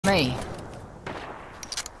me.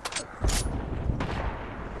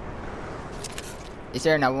 Is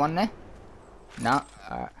there another one there? No.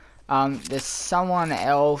 Alright. There's someone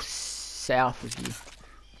else south of you.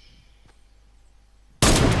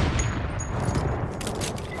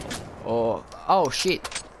 Oh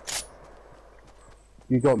shit.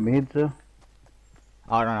 You got meds there?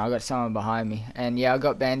 I don't know, I got someone behind me. And yeah, I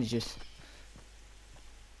got bandages.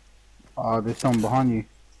 There's someone behind you.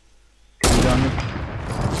 Come down there.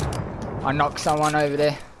 I knocked someone over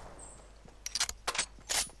there.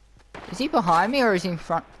 Is he behind me or is he in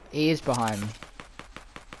front? He is behind me.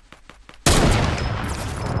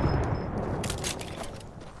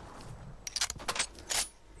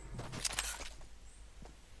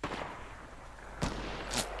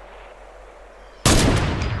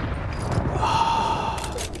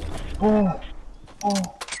 Oh.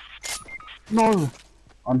 No.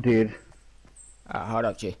 I'm dead. Hold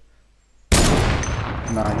up, G.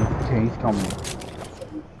 No, he's coming.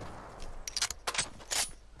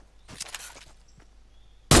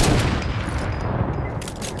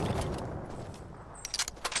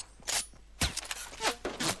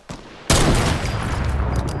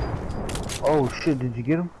 Oh shit, did you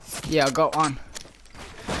get him? Yeah, I got one.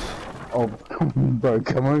 Oh, come on, bro,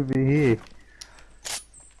 come over here.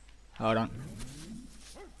 Hold on.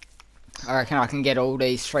 I reckon I can get all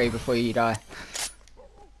these 3 before you die.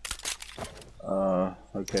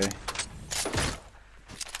 Okay.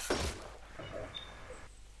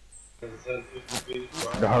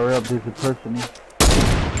 Hurry up, there's a person here.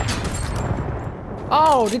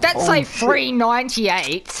 Oh, did that say shit.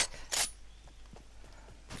 398?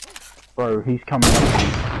 Bro, he's coming up to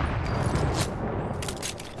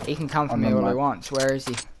you. He can come for me all he wants. Where is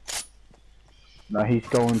he? No, he's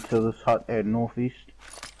going to this hut at northeast.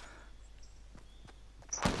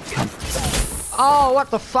 Oh,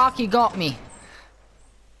 what the fuck? He got me.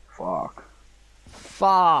 Fuck.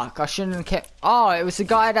 Fuck, I shouldn't have kept... Oh, it was the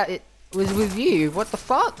guy that it was with you. What the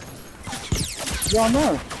fuck? Yeah, I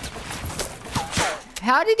know.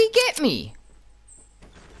 How did he get me?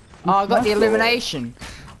 Oh, I got the elimination.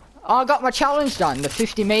 Oh, I got my challenge done. The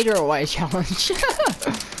 50 meter away challenge.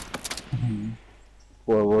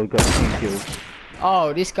 Well, we got 2 kills.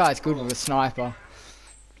 Oh, this guy's good with a sniper.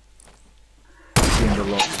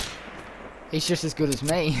 He's just as good as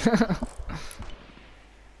me.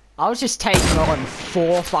 I was just taking on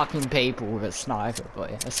 4 fucking people with a sniper,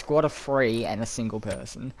 but yeah, a squad of 3 and a single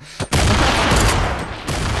person.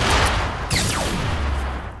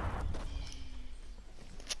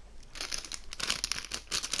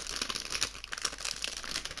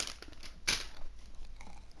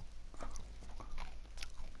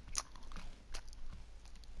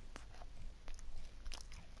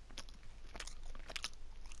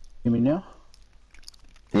 Hear me now?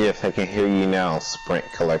 Yes, I can hear you now, Sprint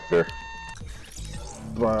Collector.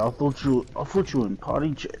 Bro, I thought you were in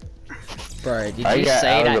party chat. Bro, did you see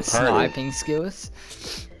that sniping skills?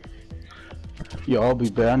 Yeah, I'll be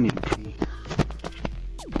bad. I need to pee.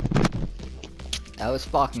 That was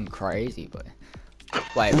fucking crazy, but...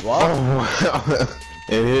 Wait, what? Oh,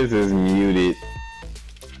 and his is muted.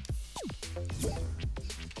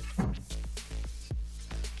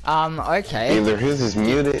 Okay. Either his is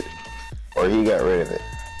muted, or he got rid of it.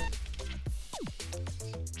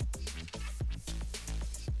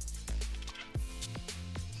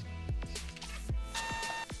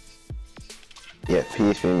 Yeah,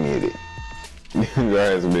 P's been muted.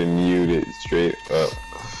 Guy's been muted straight up.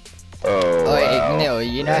 Oh, wait, wow. Neil,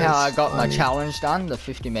 you know how I got my challenge done, the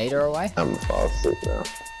 50 meter away? I'm gonna fall asleep now.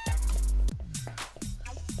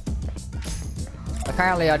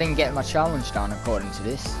 Apparently I didn't get my challenge done according to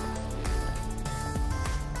this.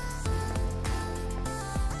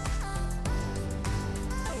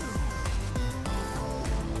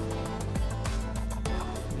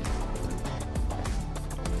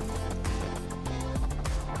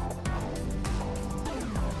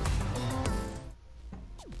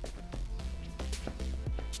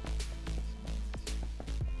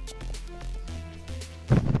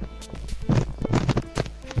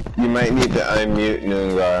 You might need to unmute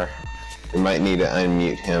Noongar. You might need to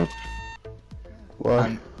unmute him.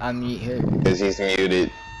 What? Unmute who? Because he's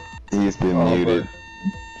muted. He's been muted.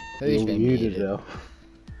 Who's been muted? Al.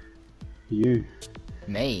 You.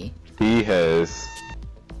 Me? He has.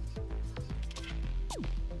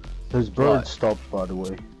 His bird stopped, by the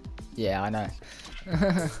way. Yeah, I know.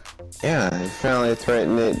 Yeah, he finally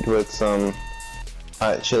threatened it with some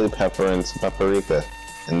hot chili pepper and some paprika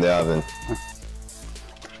in the oven.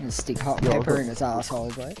 Stick hot pepper in his asshole,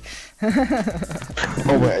 boy.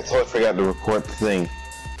 Oh wait, I totally forgot to report the thing.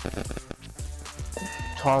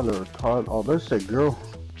 Tyler. Oh, that's that girl.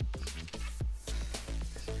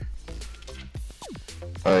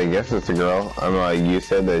 I guess it's a girl. I'm like, you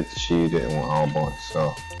said that she didn't want all boys,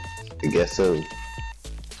 so I guess so.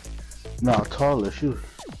 No, Tyler, she was,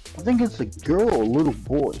 I think it's a girl or a little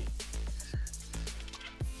boy.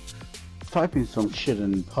 Typing some shit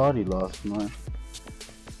in the party last night.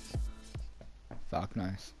 Fuck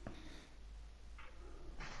nice.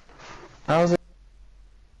 How's it?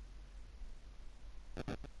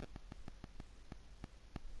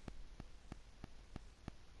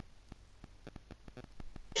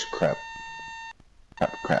 Crap.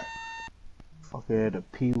 Crap. Fuck, I had to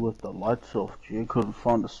pee with the lights off, G. I couldn't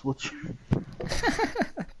find the switch.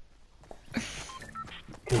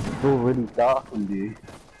 Cause it's already dark in there.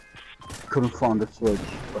 Couldn't find the switch,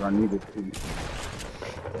 but I needed to.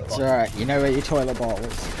 It's alright, you know where your toilet bowl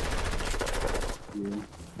is. Yeah.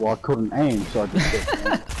 Well, I couldn't aim, so I just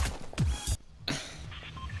did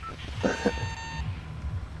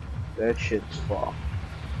that shit's fucked.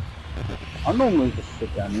 I normally just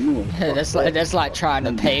sit down anyway. that's like trying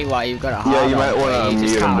to pee while you've got a hard Yeah, you on, might want but to you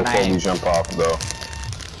just mute him can't before aim. we jump off, though.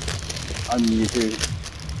 I'm muted.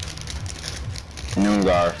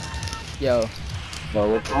 Noongar. Yo,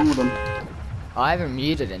 Well, what's wrong with him? I haven't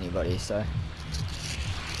muted anybody, so.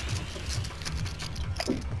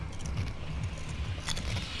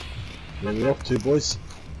 Where are we off to, boys?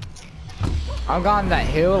 I'm going that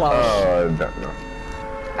hill. I was Oh, I don't know.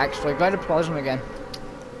 actually go to Plasma again,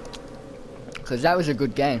 cause that was a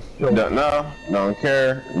good game. Don't know. Don't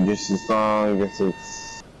care. Just as long as it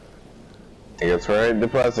gets right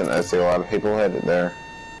depressing. I see a lot of people headed there.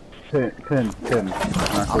 Pin.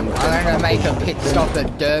 I'm gonna make a pit stop at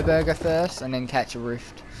Durburger first, and then catch a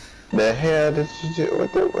Rift. The hell did you do?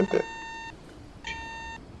 What the?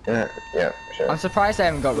 Yeah, sure. I'm surprised they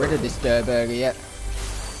haven't got rid of this Durburger yet.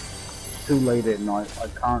 Too late at night. I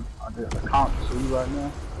can't see right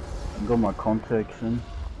now. I got my contacts in.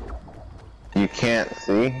 You can't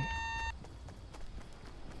see?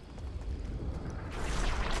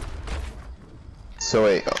 So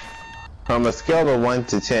wait, from a scale of 1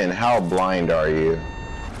 to 10, how blind are you?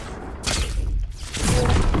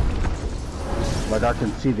 Like I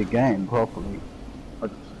can see the game properly. I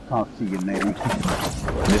just can't see your name.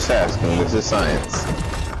 Just asking, this is science.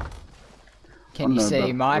 Can you no, see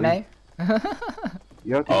but my we- name?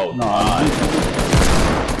 You okay? Oh, no,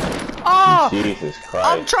 Oh! Jesus I'm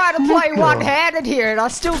Christ. trying to play one-handed here and I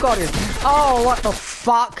still got him. Oh, what the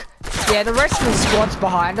fuck? Yeah, the rest of the squad's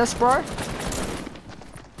behind us, bro.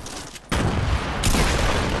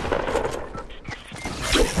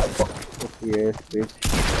 yes, bitch.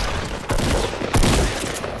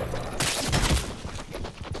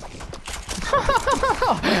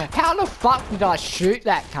 How the fuck did I shoot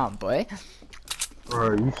that cunt, boy?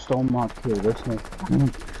 Bro, you stole my kill. That's not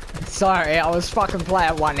funny. Sorry, I was fucking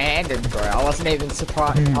playing one-handed, bro. I wasn't even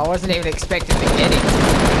surprised. I wasn't even expecting to get him.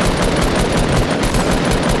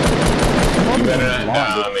 You better not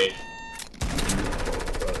die on me.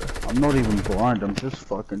 I'm not even blind. I'm just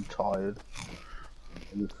fucking tired.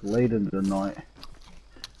 And it's late in the night.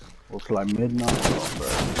 It's like midnight. Oh, bro.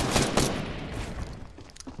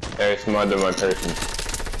 There's mud on my person.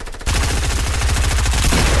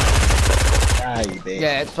 Ah, you bitch.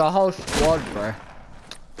 Yeah, it's the whole squad, bro.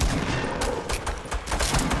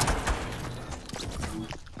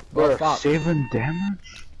 Bro, Oh, fuck. 7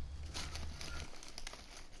 damage?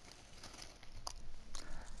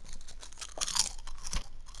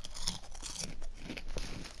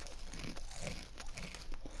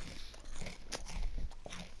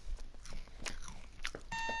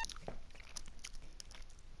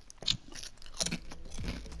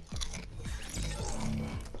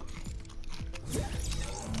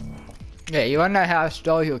 Yeah, you wanna know how I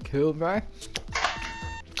stole your kill, bro?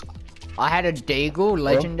 I had a Deagle,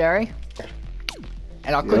 legendary,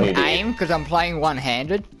 and I couldn't aim because I'm playing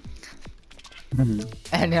one-handed. And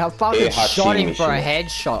then I fucking shot him for a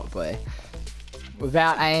headshot, boy.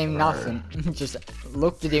 Without aim, nothing. Just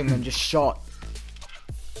looked at him and just shot.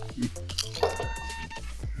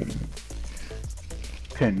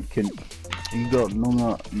 Can you got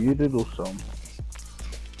Nuna muted or something?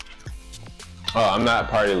 Oh, I'm not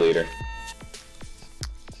party leader.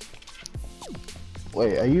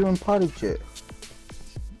 Wait, are you in party chat?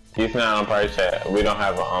 He's not on party chat. We don't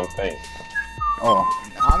have a thing. Oh,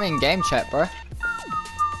 I'm in game chat, bro. like,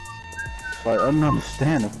 I don't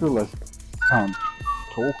understand. I feel like I can't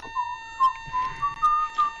talk.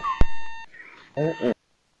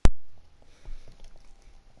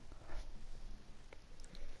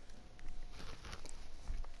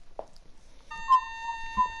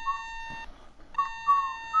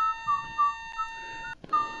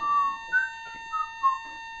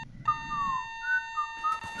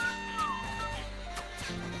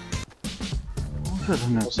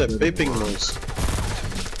 What's that beeping noise?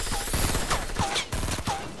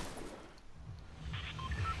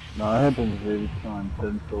 No, it happens every time,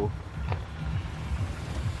 Pencil.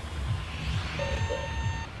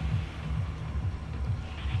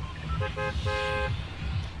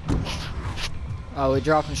 Oh, we're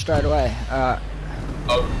dropping straight away. Alright.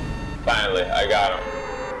 Oh, finally, I got him.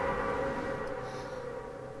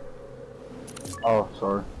 Oh,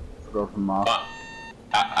 sorry. Forgot from my.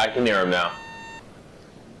 I can hear him now.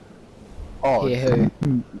 Oh, Hear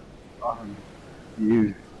who?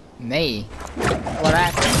 You. Me? What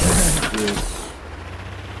happened? Yeah.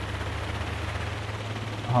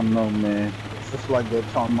 I don't know, man. It's just like that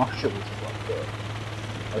time my shit was fucked up.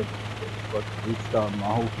 Like, restart my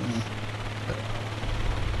whole thing.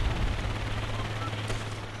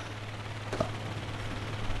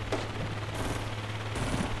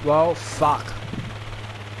 Well, fuck.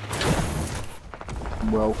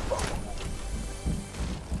 Well, fuck.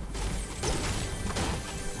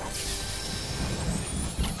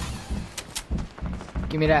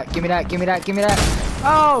 Give me that, give me that, give me that, give me that.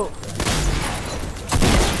 Oh!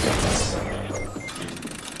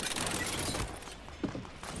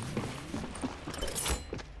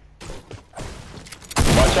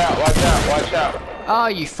 Watch out, watch out, watch out. Oh,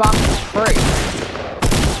 you fucking freak.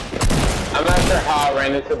 I'm not sure how I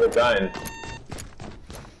ran into the gun.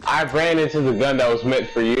 I ran into the gun that was meant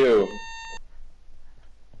for you.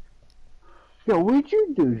 Yo, where'd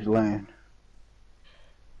you dudes land?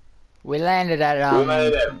 We landed at, We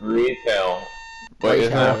landed at retail. Wait,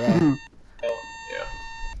 isn't retail, it? yeah. Yeah.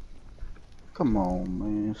 Come on,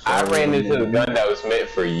 man. I Sorry, ran into the man. gun that was meant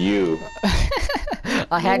for you.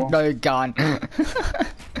 I had no gun. That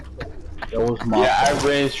was my Yeah, I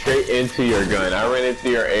ran straight into your gun. I ran into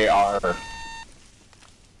your AR.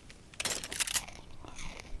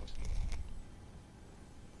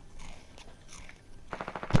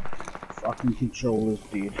 fucking controllers,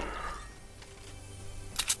 dude.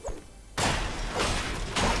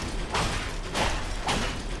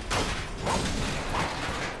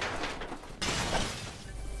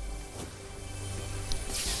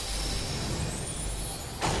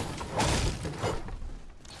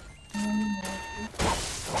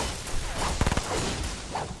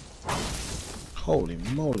 Holy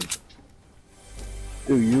moly.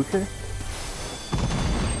 Dude, you okay?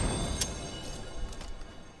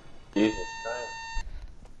 Jesus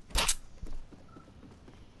Christ.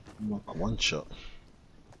 I'm like a one shot.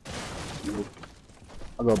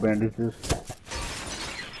 I got bandages.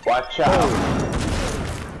 Watch out.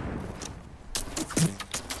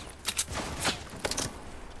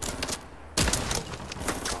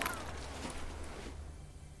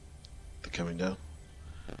 They're coming down.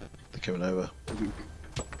 They're coming over.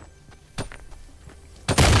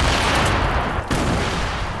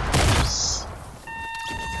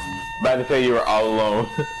 About to say you were all alone.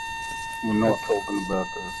 We're not talking about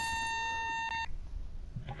this.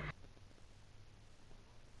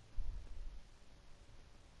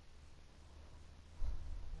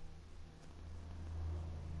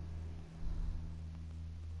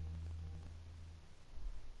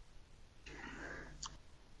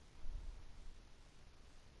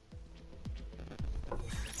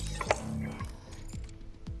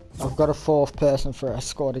 I've got a fourth person for our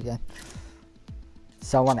squad again.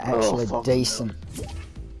 Someone actually fuck decent.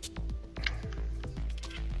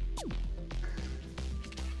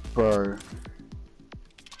 Bro.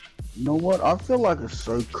 You know what? I feel like it's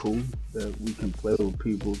so cool that we can play with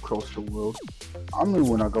people across the world. I mean,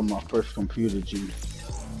 when I got my first computer, G.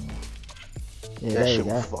 Yeah, That there you shit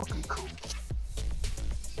go. was fucking cool.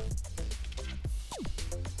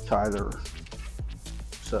 Tyler.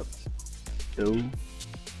 What's up? Dude?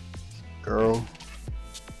 Girl?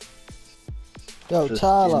 Yo,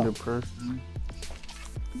 Tyler, Cisgender person?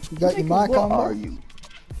 you got your Nigga, mic on, what bro? are you?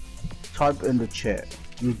 Type in the chat.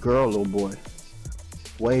 You girl or boy?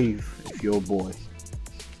 Wave if you're a boy.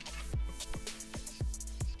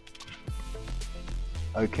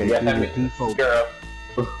 Okay, Yeah, do I the mean, default. girl.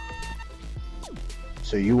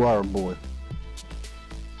 So you are a boy.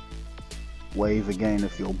 Wave again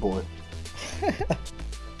if you're a boy.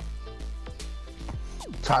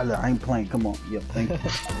 Tyler, I ain't playing. Come on. Yep, thank you.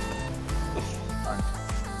 Alright.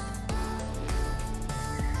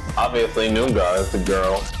 Obviously, Noongar is the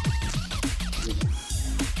girl.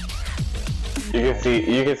 You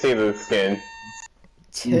can see the skin.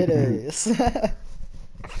 Titties.